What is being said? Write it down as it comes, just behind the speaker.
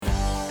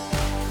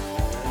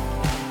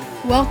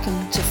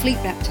Welcome to Fleet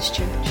Baptist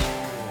Church.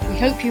 We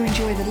hope you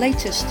enjoy the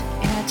latest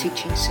in our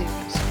teaching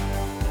series.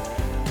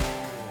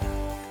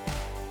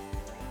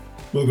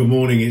 Well, good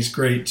morning. It's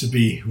great to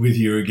be with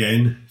you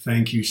again.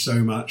 Thank you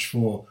so much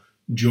for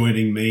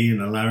joining me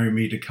and allowing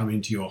me to come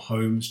into your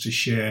homes to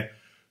share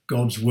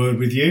God's word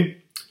with you.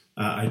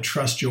 I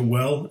trust you're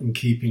well and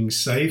keeping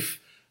safe,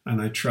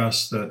 and I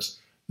trust that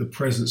the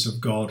presence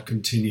of God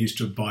continues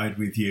to abide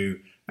with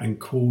you and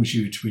calls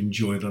you to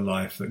enjoy the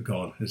life that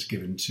God has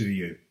given to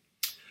you.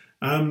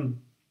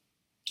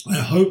 I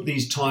hope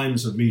these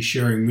times of me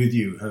sharing with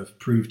you have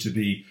proved to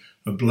be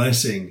a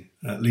blessing,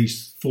 at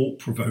least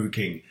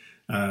thought-provoking,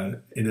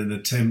 in an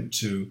attempt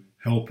to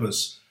help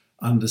us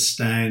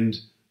understand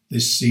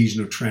this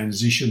season of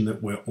transition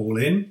that we're all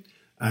in,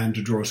 and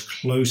to draw us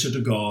closer to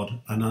God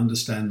and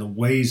understand the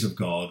ways of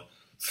God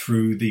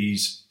through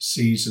these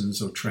seasons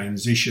of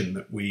transition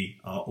that we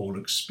are all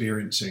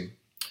experiencing.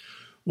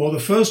 Well,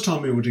 the first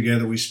time we were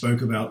together, we spoke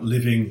about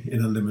living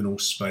in a liminal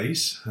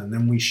space, and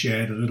then we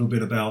shared a little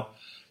bit about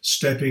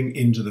stepping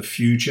into the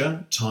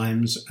future,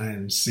 times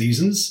and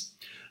seasons.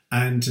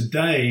 And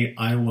today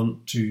I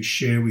want to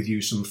share with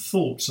you some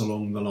thoughts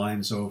along the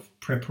lines of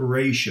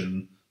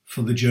preparation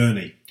for the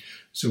journey.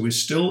 So we're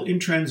still in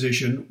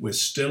transition, we're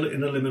still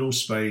in a liminal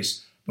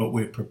space, but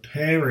we're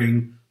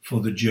preparing for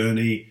the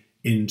journey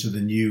into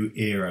the new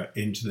era,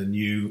 into the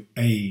new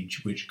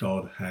age which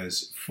God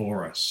has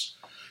for us.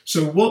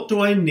 So what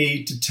do I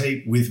need to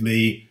take with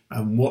me,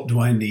 and what do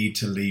I need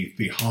to leave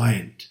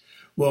behind?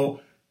 Well,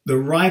 the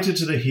writer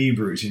to the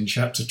Hebrews in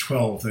chapter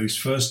 12, those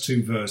first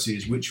two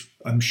verses, which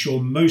I'm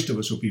sure most of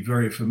us will be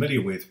very familiar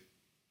with,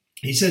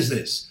 he says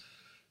this: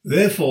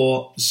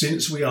 "Therefore,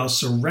 since we are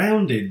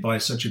surrounded by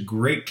such a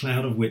great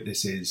cloud of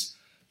witnesses,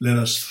 let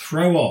us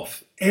throw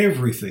off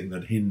everything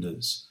that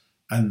hinders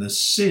and the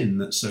sin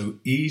that so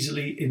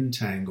easily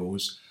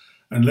entangles,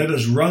 and let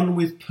us run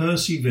with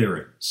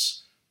perseverance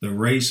the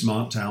race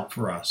marked out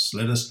for us.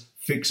 Let us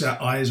fix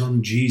our eyes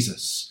on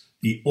Jesus,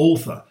 the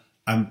author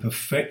and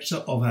perfecter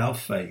of our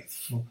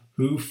faith,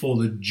 who for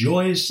the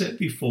joy set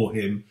before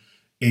him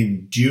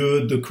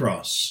endured the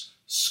cross,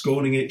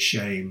 scorning its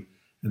shame,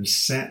 and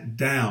sat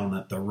down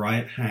at the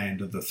right hand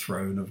of the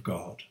throne of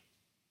God."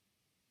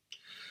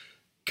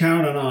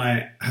 Karen and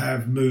I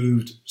have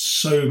moved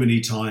so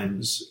many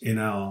times in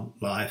our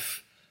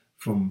life,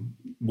 from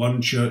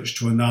one church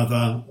to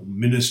another,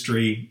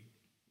 ministry,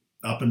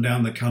 up and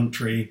down the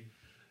country,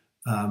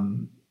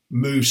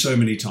 move so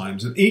many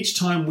times. And each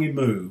time we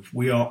move,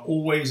 we are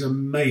always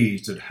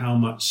amazed at how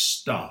much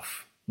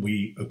stuff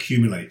we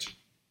accumulate.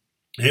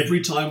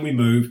 Every time we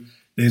move,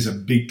 there's a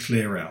big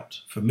clear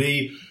out. For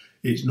me,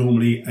 it's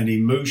normally an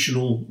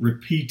emotional,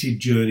 repeated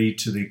journey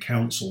to the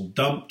council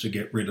dump to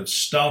get rid of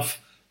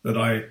stuff that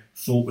I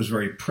thought was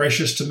very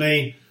precious to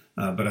me,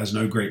 but has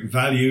no great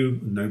value,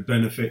 no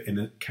benefit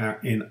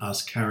in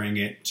us carrying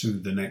it to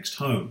the next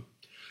home.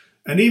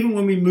 And even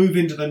when we move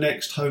into the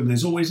next home,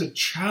 there's always a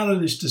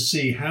challenge to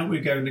see how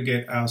we're going to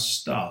get our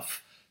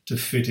stuff to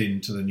fit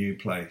into the new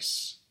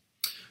place.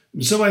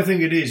 And so I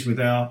think it is with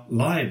our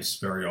lives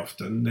very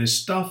often. There's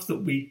stuff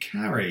that we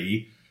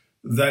carry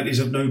that is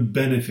of no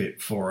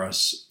benefit for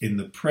us in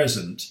the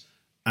present,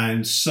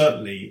 and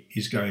certainly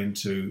is going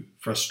to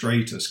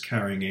frustrate us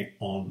carrying it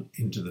on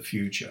into the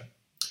future.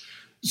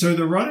 So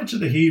the writer to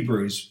the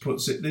Hebrews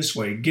puts it this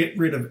way: get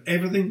rid of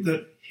everything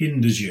that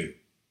hinders you,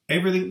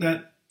 everything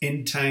that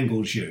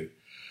entangles you.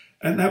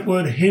 And that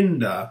word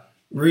hinder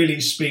really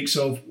speaks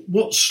of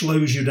what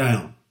slows you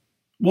down,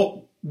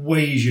 what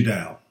weighs you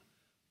down,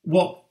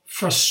 what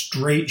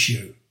frustrates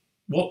you,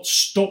 what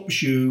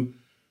stops you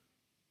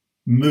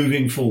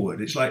moving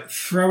forward. It's like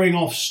throwing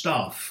off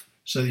stuff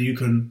so that you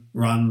can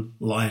run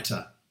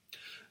lighter.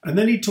 And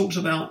then he talks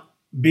about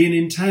being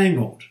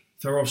entangled.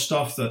 Throw off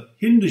stuff that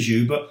hinders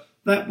you, but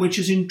that which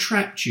has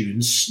entrapped you,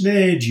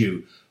 ensnared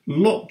you,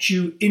 locked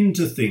you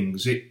into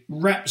things. It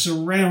wraps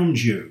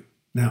around you.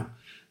 Now,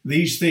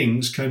 these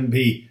things can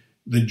be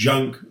the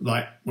junk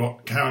like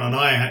what Karen and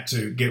I had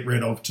to get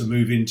rid of to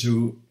move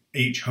into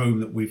each home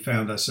that we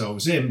found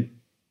ourselves in.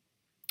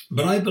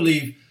 But I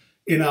believe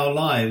in our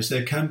lives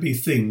there can be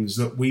things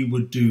that we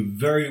would do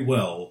very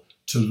well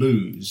to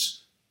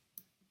lose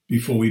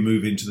before we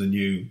move into the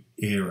new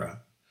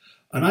era.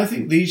 And I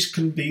think these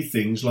can be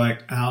things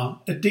like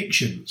our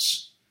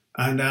addictions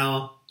and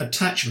our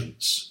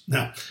attachments.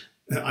 Now,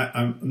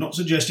 I'm not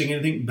suggesting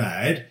anything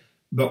bad,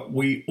 but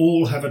we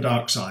all have a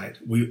dark side.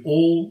 We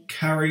all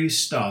carry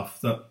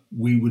stuff that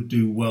we would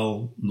do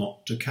well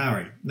not to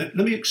carry. Let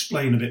me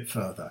explain a bit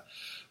further.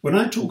 When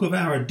I talk of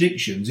our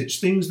addictions, it's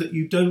things that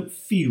you don't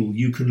feel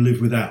you can live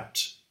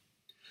without.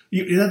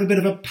 You'd have a bit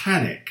of a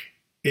panic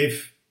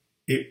if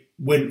it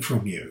went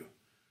from you.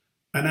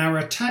 And our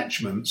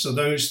attachments are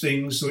those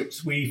things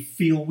which we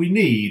feel we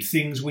need,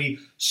 things we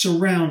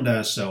surround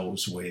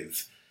ourselves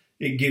with.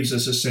 It gives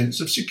us a sense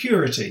of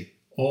security,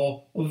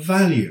 or of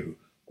value,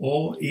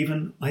 or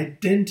even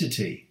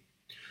identity.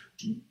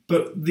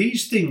 But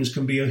these things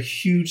can be a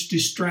huge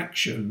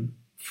distraction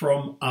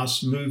from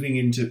us moving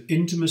into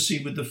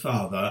intimacy with the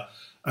Father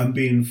and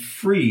being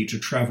free to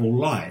travel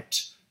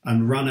light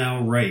and run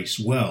our race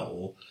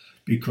well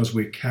because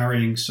we're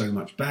carrying so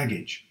much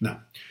baggage.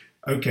 Now,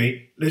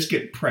 okay, let's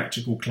get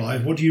practical,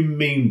 Clive. What do you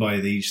mean by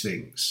these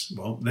things?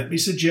 Well, let me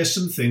suggest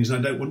some things, and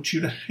I don't want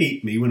you to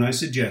hate me when I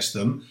suggest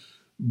them,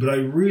 but I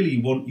really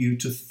want you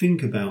to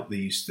think about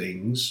these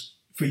things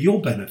for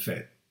your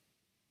benefit.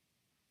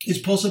 It's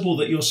possible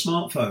that your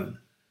smartphone,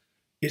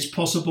 it's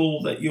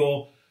possible that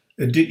your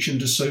addiction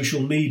to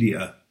social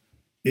media,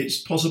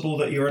 it's possible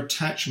that your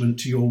attachment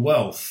to your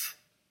wealth,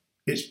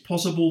 it's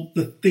possible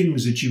the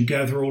things that you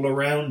gather all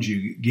around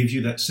you give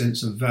you that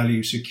sense of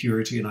value,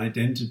 security and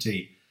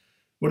identity.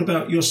 What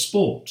about your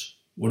sport?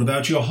 What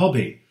about your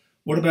hobby?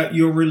 What about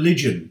your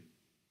religion?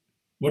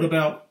 What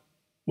about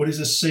what is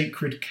a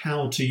sacred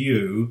cow to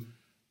you?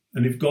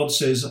 And if God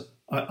says,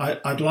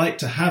 I'd like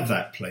to have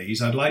that,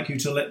 please, I'd like you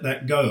to let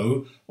that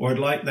go, or I'd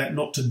like that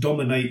not to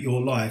dominate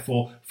your life,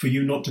 or for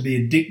you not to be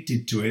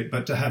addicted to it,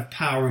 but to have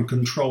power and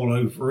control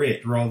over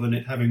it rather than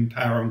it having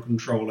power and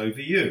control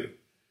over you.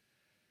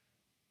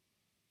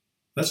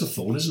 That's a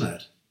thought, isn't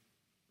it?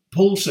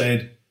 Paul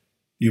said,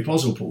 the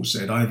Apostle Paul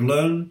said, I've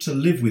learned to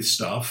live with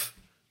stuff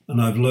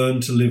and I've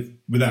learned to live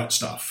without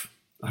stuff.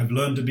 I've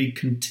learned to be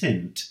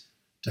content,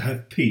 to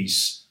have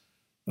peace.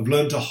 I've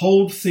learned to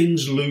hold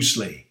things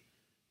loosely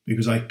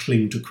because I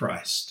cling to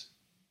Christ.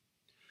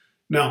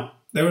 Now,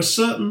 there are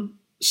certain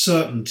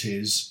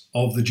certainties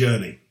of the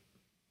journey.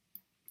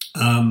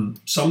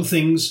 Some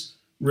things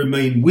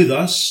remain with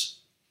us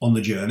on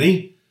the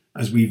journey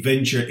as we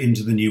venture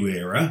into the new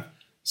era.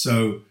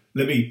 So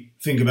let me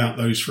think about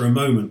those for a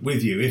moment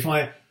with you. If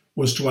I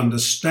was to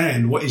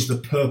understand what is the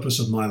purpose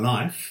of my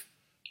life,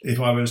 if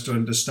I was to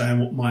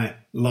understand what my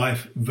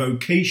life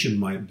vocation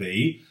might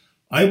be,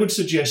 I would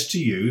suggest to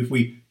you, if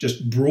we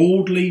just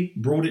broadly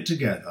brought it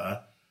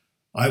together,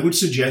 I would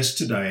suggest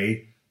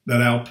today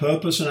that our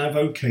purpose and our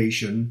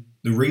vocation,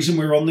 the reason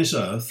we're on this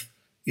earth,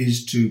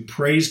 is to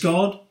praise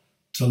God,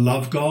 to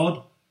love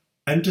God,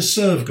 and to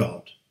serve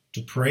God.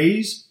 To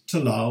praise, to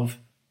love,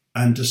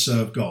 and to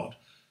serve God.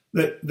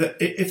 That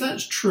if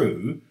that's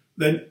true,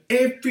 then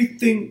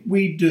everything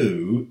we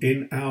do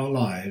in our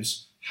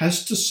lives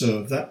has to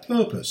serve that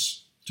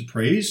purpose, to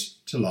praise,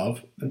 to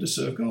love, and to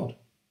serve God.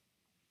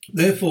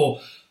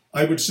 Therefore,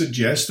 I would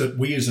suggest that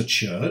we as a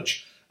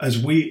church,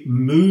 as we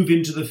move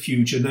into the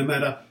future, no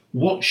matter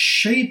what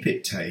shape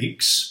it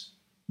takes,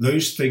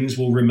 those things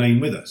will remain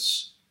with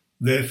us.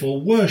 Therefore,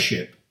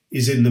 worship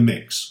is in the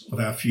mix of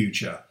our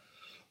future.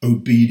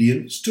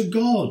 Obedience to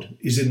God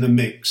is in the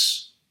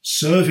mix.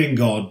 Serving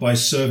God by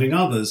serving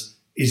others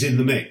is in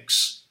the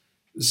mix.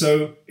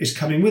 So it's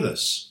coming with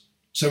us.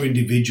 So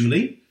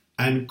individually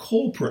and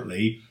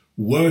corporately,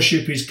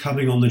 worship is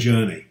coming on the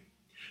journey.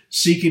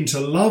 Seeking to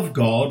love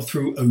God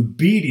through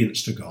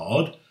obedience to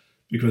God,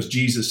 because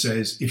Jesus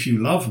says, if you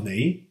love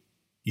me,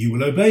 you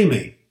will obey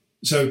me.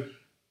 So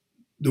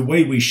the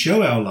way we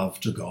show our love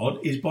to God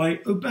is by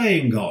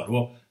obeying God.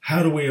 Well,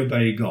 how do we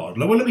obey God?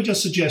 Well, let me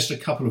just suggest a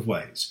couple of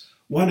ways.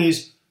 One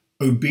is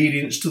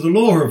obedience to the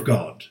law of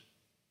God,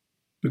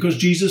 because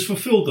Jesus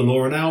fulfilled the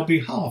law on our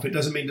behalf. It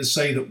doesn't mean to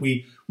say that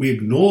we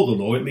ignore the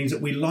law. It means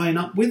that we line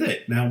up with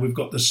it. Now we've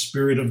got the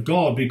Spirit of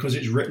God because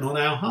it's written on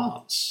our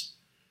hearts.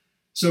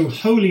 So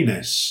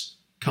holiness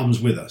comes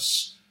with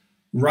us.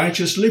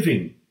 Righteous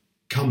living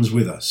comes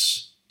with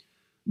us.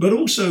 But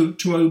also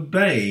to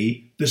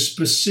obey the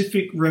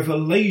specific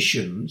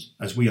revelations,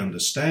 as we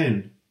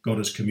understand God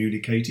has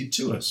communicated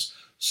to us.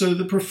 So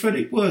the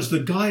prophetic words, the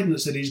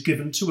guidance that he's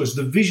given to us,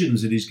 the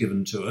visions that he's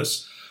given to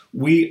us,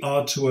 we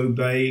are to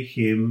obey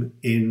him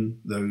in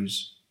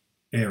those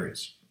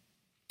areas.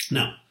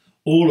 Now,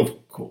 all of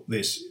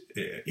this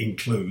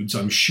includes,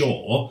 I'm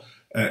sure,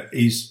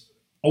 is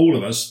all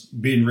of us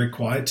being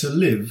required to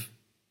live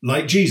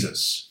like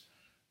Jesus.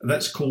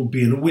 That's called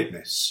being a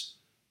witness.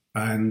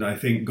 And I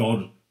think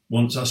God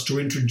wants us to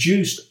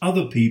introduce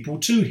other people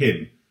to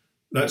him.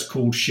 That's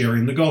called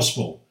sharing the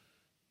gospel.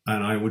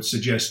 And I would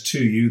suggest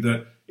to you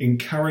that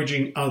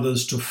encouraging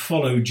others to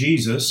follow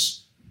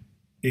Jesus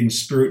in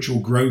spiritual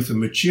growth and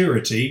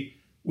maturity,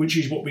 which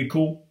is what we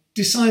call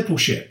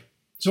discipleship.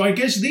 So I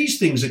guess these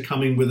things are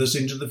coming with us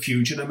into the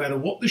future. No matter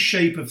what the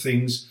shape of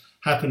things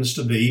happens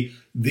to be,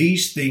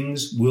 these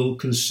things will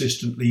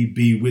consistently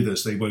be with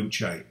us. They won't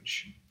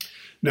change.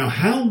 Now,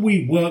 how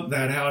we work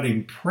that out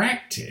in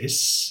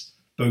practice,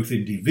 both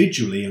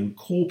individually and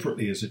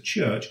corporately as a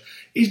church,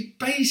 is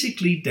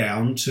basically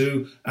down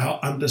to our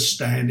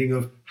understanding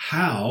of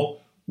how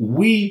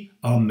we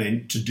are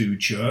meant to do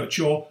church,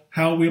 or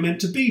how we're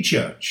meant to be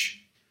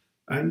church.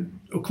 And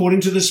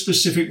according to the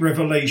specific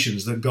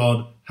revelations that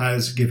God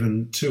has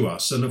given to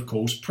us, and of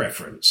course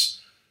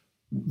preference,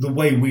 the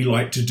way we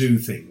like to do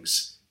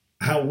things,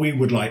 how we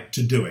would like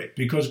to do it,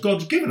 because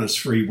God's given us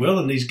free will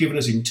and he's given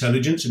us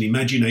intelligence and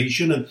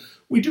imagination, and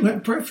we do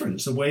have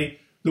preference, the way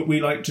that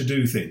we like to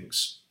do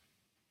things.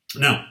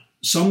 Now,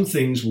 some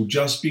things will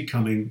just be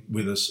coming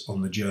with us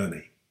on the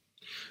journey.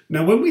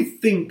 Now, when we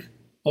think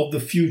of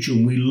the future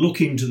and we look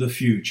into the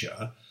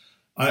future,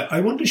 I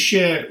want to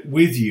share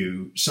with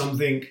you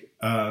something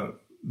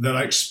that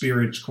I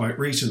experienced quite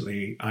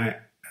recently.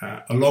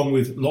 Along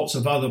with lots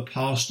of other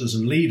pastors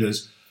and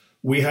leaders,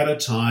 we had a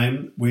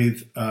time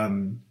with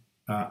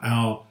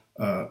our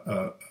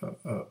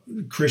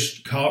Chris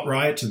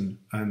Cartwright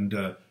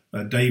and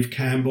Dave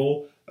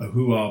Campbell,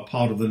 who are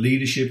part of the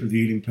leadership of the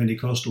Ealing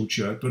Pentecostal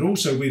Church, but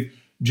also with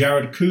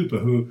Jared Cooper,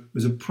 who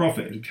was a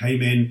prophet who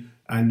came in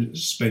and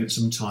spent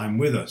some time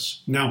with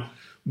us. Now,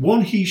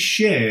 what he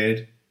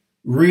shared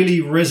really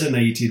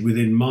resonated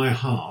within my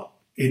heart,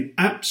 in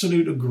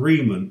absolute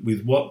agreement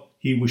with what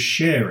he was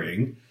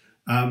sharing,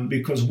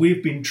 because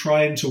we've been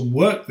trying to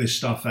work this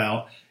stuff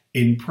out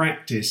in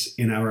practice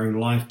in our own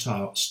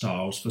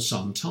lifestyles for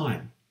some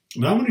time.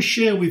 And I want to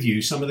share with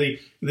you some of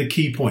the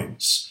key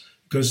points,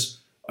 because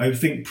I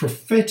think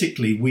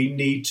prophetically we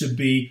need to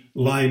be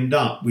lined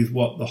up with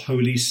what the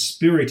Holy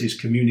Spirit is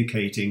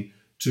communicating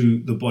to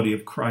the body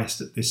of Christ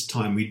at this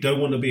time. We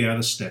don't want to be out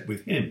of step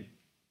with him.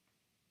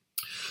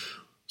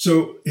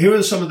 So here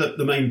are some of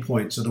the main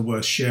points that are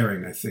worth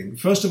sharing, I think.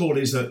 First of all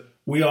is that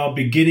we are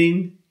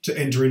beginning to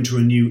enter into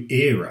a new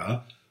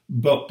era,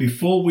 but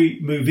before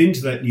we move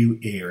into that new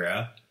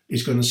era,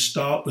 it's going to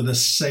start with a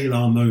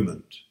Selah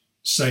moment.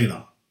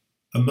 Selah,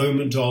 a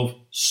moment of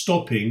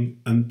stopping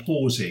and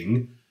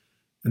pausing.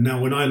 And now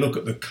when I look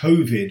at the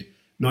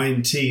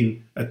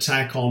COVID-19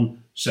 attack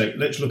on, say,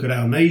 let's look at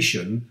our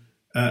nation,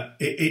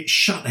 it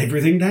shut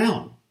everything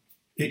down.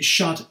 It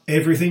shut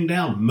everything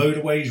down.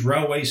 Motorways,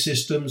 railway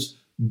systems,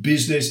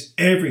 business,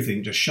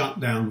 everything just shut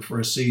down for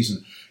a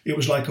season. It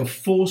was like a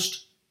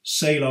forced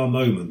Selah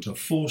moment, a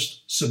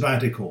forced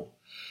sabbatical.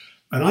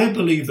 And I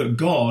believe that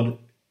God,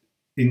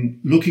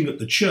 in looking at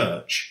the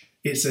church,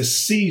 it's a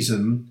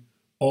season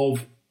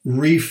of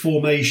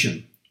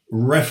reformation,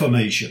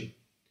 reformation.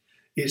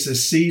 It's a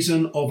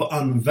season of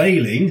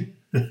unveiling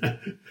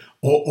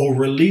or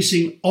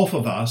releasing off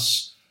of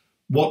us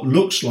what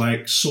looks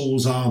like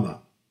Saul's armour.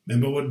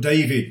 Remember what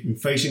David, in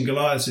facing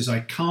Goliath, says, I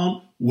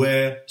can't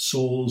wear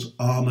Saul's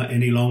armour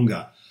any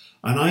longer.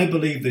 And I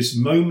believe this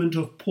moment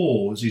of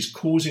pause is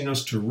causing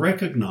us to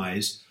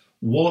recognise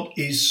what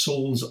is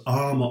Saul's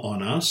armour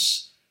on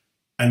us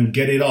and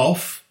get it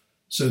off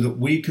so that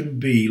we can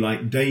be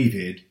like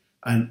David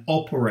and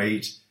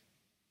operate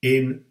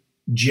in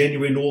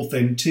genuine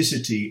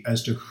authenticity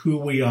as to who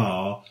we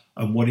are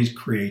and what He's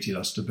created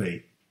us to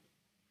be.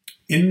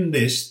 In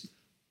this,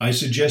 I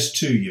suggest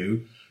to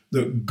you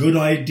that good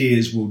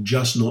ideas will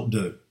just not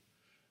do.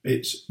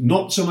 It's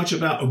not so much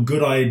about a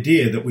good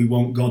idea that we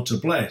want God to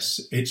bless.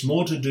 It's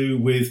more to do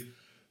with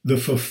the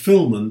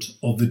fulfillment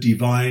of the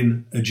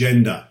divine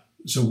agenda.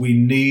 So we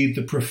need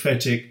the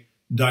prophetic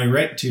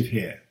directive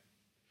here.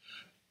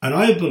 And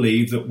I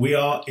believe that we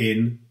are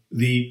in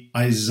the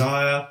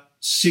Isaiah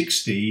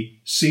 60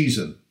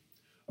 season.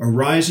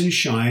 Arise and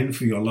shine,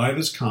 for your light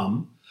has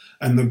come,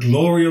 and the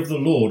glory of the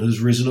Lord has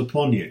risen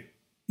upon you.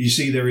 You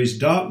see, there is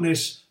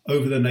darkness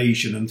over the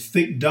nation and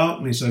thick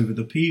darkness over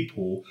the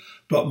people,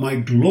 but my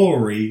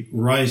glory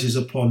rises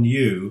upon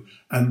you,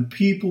 and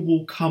people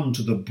will come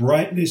to the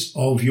brightness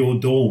of your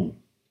dawn.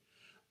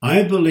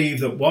 I believe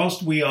that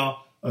whilst we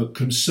are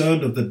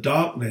concerned of the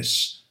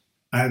darkness,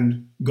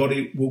 and God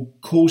will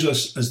cause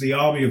us as the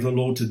army of the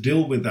Lord to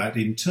deal with that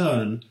in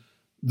turn,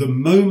 the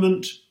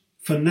moment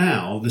for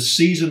now, the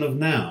season of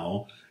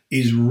now,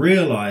 is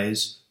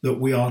realize that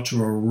we are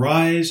to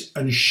arise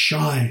and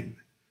shine,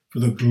 for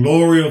the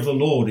glory of the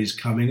Lord is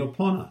coming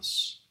upon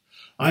us.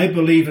 I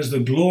believe as the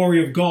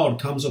glory of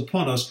God comes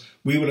upon us,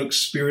 we will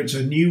experience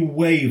a new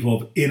wave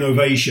of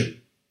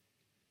innovation.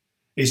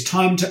 It's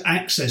time to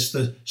access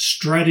the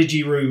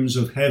strategy rooms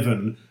of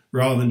heaven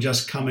rather than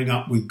just coming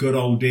up with good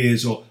old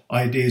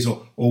ideas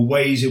or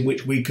ways in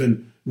which we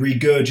can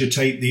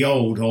regurgitate the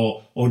old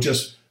or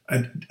just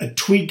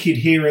tweak it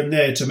here and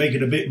there to make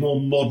it a bit more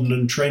modern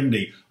and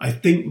trendy. I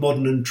think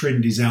modern and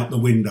trendy is out the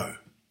window.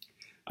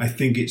 I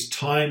think it's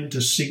time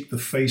to seek the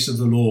face of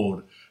the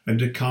Lord and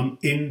to come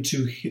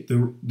into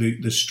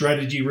the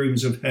strategy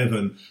rooms of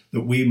heaven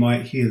that we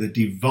might hear the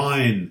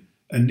divine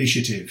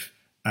initiative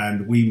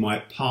and we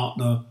might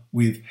partner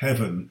with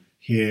heaven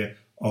here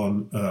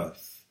on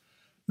earth.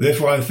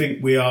 Therefore, I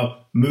think we are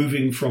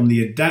moving from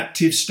the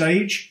adaptive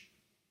stage,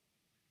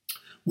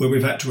 where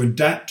we've had to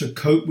adapt to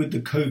cope with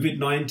the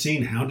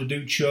COVID-19, how to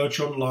do church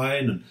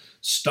online and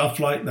stuff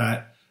like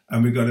that,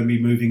 and we're going to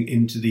be moving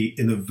into the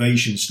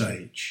innovation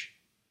stage.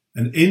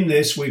 And in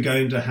this, we're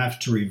going to have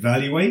to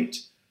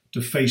evaluate,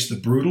 to face the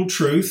brutal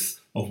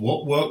truth of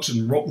what works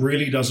and what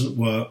really doesn't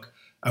work,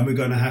 and we're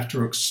going to have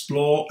to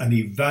explore and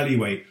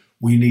evaluate.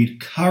 We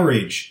need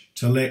courage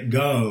to let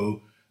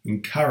go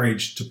and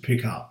courage to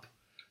pick up.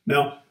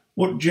 Now,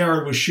 what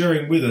Jared was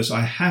sharing with us,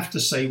 I have to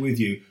say with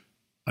you,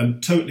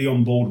 I'm totally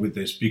on board with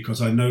this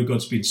because I know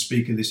God's been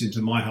speaking this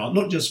into my heart,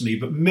 not just me,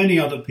 but many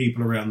other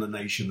people around the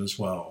nation as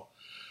well.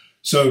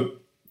 So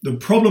the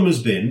problem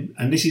has been,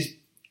 and this is,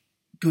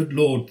 good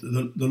Lord,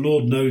 the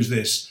Lord knows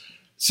this,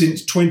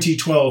 since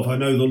 2012, I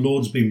know the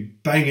Lord's been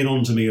banging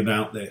on to me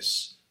about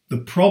this. The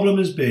problem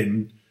has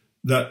been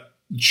that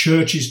the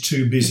church is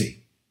too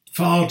busy,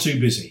 far too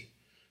busy.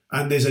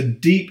 And there's a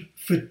deep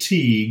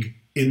fatigue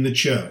in the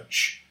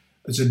church.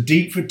 There's a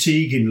deep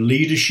fatigue in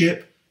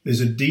leadership.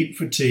 There's a deep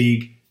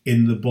fatigue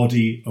in the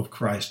body of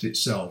Christ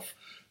itself,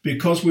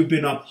 because we've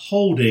been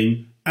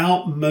upholding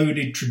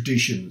outmoded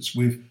traditions.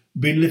 We've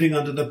been living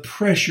under the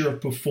pressure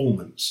of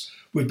performance.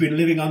 We've been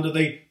living under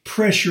the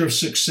pressure of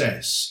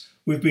success.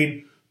 We've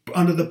been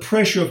under the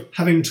pressure of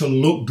having to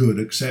look good,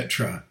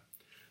 etc.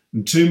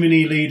 And too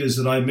many leaders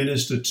that I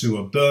minister to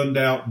are burned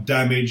out,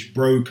 damaged,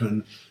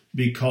 broken,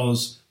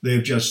 because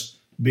they've just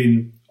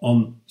been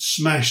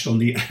smashed on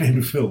the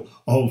anvil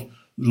of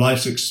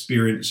life's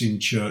experience in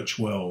church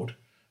world.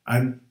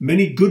 And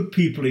many good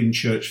people in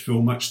church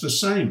feel much the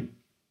same.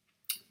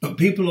 But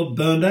people are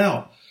burned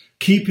out,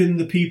 keeping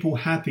the people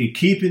happy,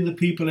 keeping the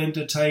people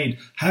entertained,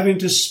 having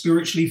to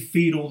spiritually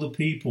feed all the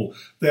people.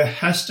 There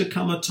has to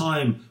come a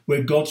time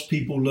where God's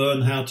people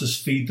learn how to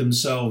feed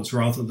themselves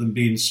rather than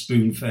being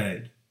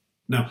spoon-fed.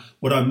 Now,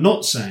 what I'm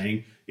not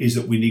saying is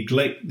that we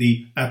neglect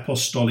the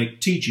apostolic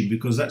teaching,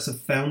 because that's a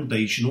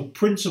foundational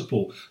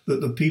principle,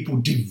 that the people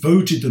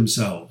devoted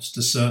themselves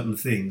to certain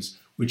things,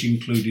 which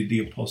included the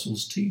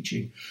apostles'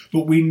 teaching.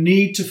 But we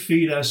need to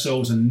feed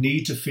ourselves and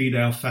need to feed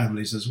our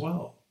families as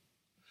well.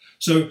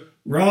 So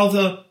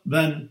rather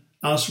than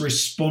us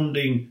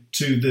responding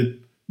to the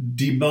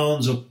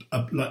demands of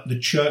like the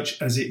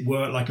church, as it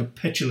were, like a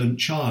petulant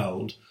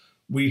child,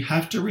 we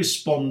have to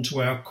respond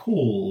to our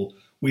call.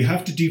 We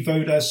have to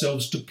devote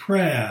ourselves to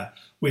prayer.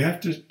 We have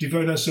to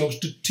devote ourselves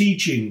to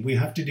teaching. We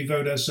have to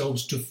devote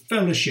ourselves to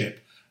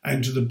fellowship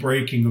and to the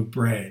breaking of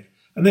bread.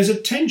 And there's a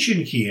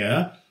tension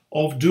here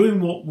of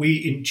doing what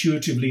we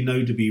intuitively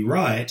know to be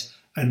right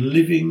and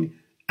living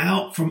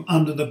out from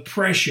under the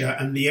pressure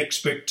and the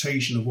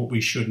expectation of what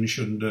we should and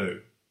shouldn't do.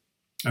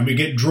 And we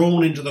get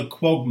drawn into the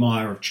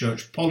quagmire of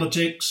church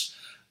politics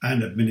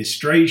and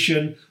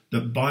administration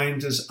that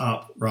binds us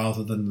up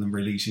rather than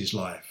releases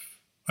life.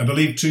 I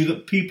believe too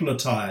that people are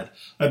tired.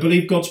 I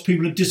believe God's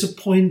people are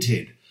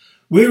disappointed.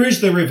 Where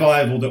is the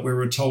revival that we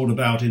were told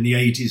about in the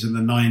 80s and the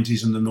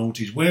 90s and the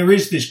noughties? Where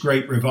is this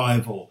great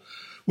revival?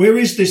 Where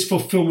is this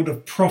fulfillment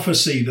of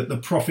prophecy that the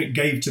prophet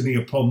gave to me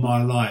upon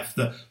my life,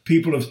 that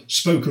people have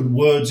spoken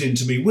words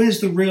into me?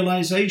 Where's the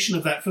realization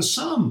of that? For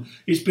some,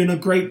 it's been a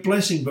great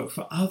blessing, but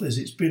for others,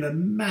 it's been a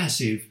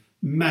massive,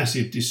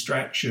 massive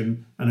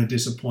distraction and a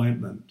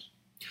disappointment.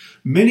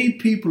 Many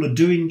people are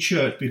doing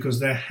church because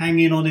they're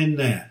hanging on in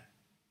there,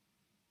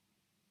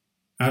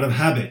 out of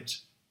habit,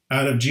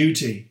 out of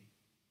duty.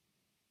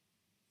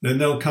 Then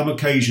they'll come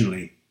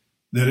occasionally.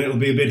 Then it'll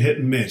be a bit hit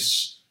and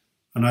miss.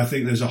 And I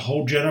think there's a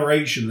whole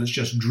generation that's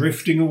just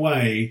drifting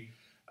away,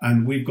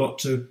 and we've got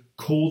to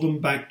call them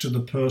back to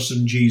the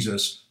person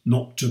Jesus,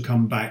 not to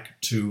come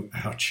back to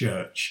our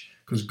church,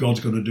 because God's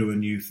going to do a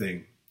new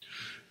thing.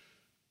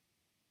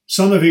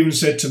 Some have even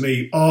said to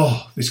me,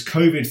 this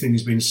COVID thing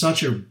has been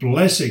such a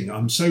blessing.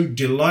 I'm so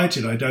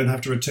delighted I don't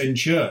have to attend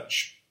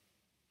church.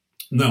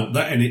 No,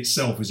 that in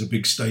itself is a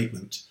big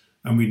statement,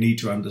 and we need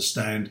to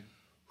understand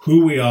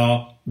who we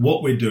are,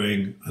 what we're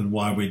doing, and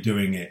why we're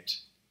doing it,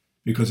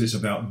 because it's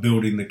about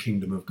building the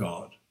kingdom of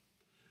God.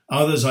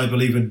 Others, I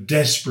believe, are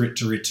desperate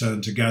to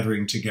return to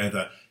gathering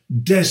together,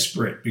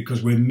 desperate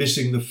because we're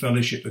missing the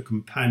fellowship, the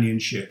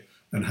companionship,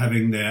 and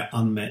having their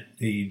unmet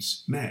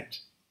needs met.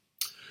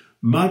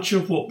 Much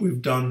of what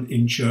we've done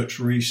in church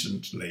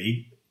recent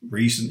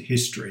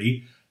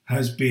history,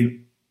 has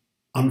been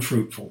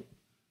unfruitful.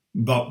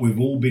 But we've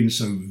all been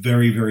so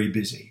very, very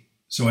busy.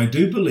 So I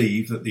do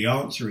believe that the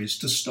answer is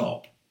to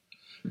stop.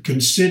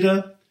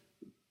 Consider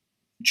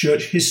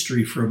church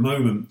history for a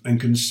moment, and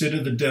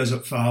consider the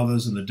desert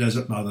fathers and the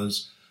desert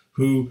mothers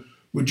who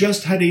were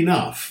just had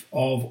enough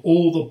of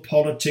all the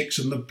politics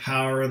and the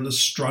power and the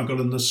struggle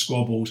and the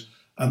squabbles,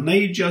 and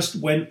they just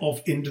went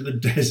off into the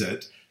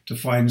desert to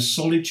find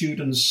solitude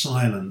and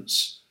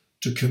silence,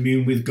 to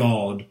commune with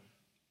God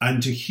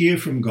and to hear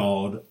from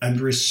God and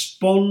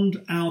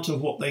respond out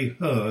of what they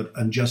heard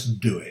and just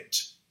do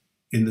it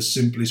in the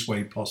simplest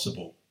way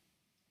possible.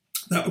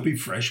 That would be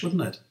fresh,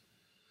 wouldn't it?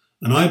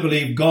 And I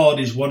believe God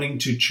is wanting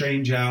to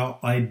change our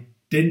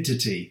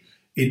identity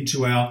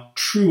into our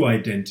true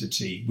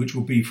identity, which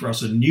will be for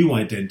us a new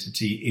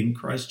identity in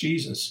Christ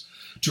Jesus,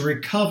 to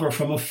recover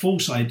from a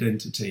false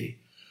identity.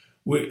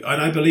 And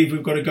I believe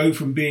we've got to go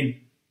from being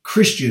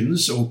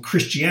Christians or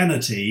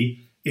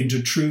Christianity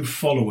into true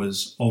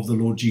followers of the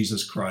Lord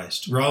Jesus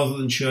Christ. Rather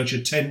than church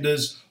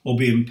attenders or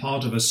being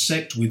part of a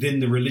sect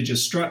within the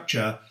religious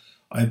structure,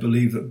 I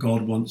believe that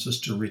God wants us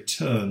to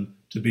return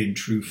to being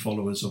true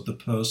followers of the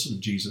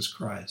person Jesus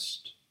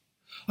Christ.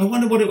 I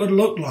wonder what it would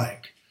look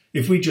like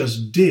if we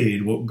just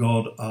did what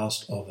God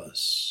asked of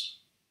us.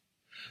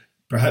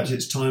 Perhaps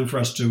it's time for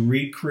us to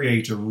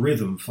recreate a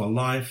rhythm for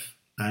life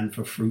and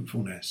for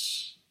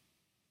fruitfulness.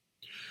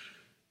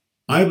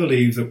 I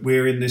believe that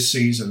we're in this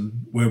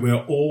season where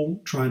we're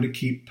all trying to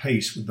keep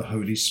pace with the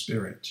Holy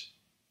Spirit.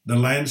 The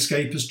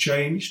landscape has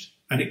changed,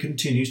 and it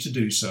continues to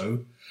do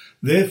so.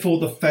 Therefore,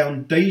 the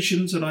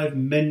foundations that I've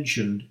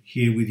mentioned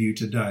here with you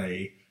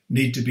today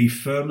need to be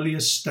firmly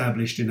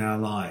established in our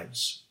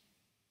lives.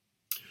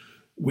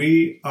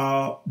 We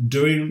are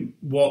doing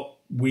what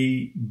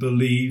we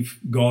believe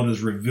God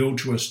has revealed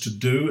to us to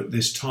do at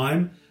this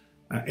time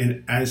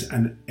as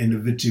an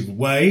innovative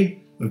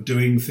way of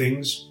doing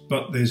things,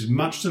 but there's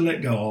much to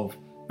let go of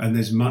and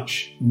there's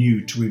much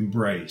new to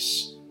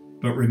embrace.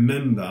 But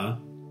remember,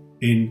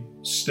 in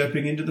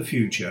stepping into the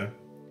future,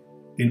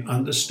 in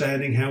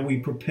understanding how we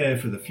prepare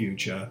for the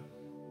future,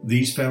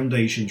 these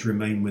foundations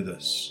remain with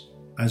us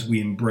as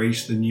we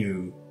embrace the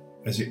new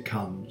as it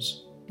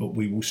comes, but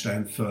we will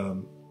stand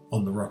firm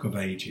on the Rock of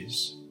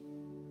Ages.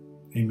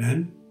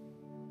 Amen.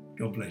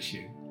 God bless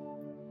you.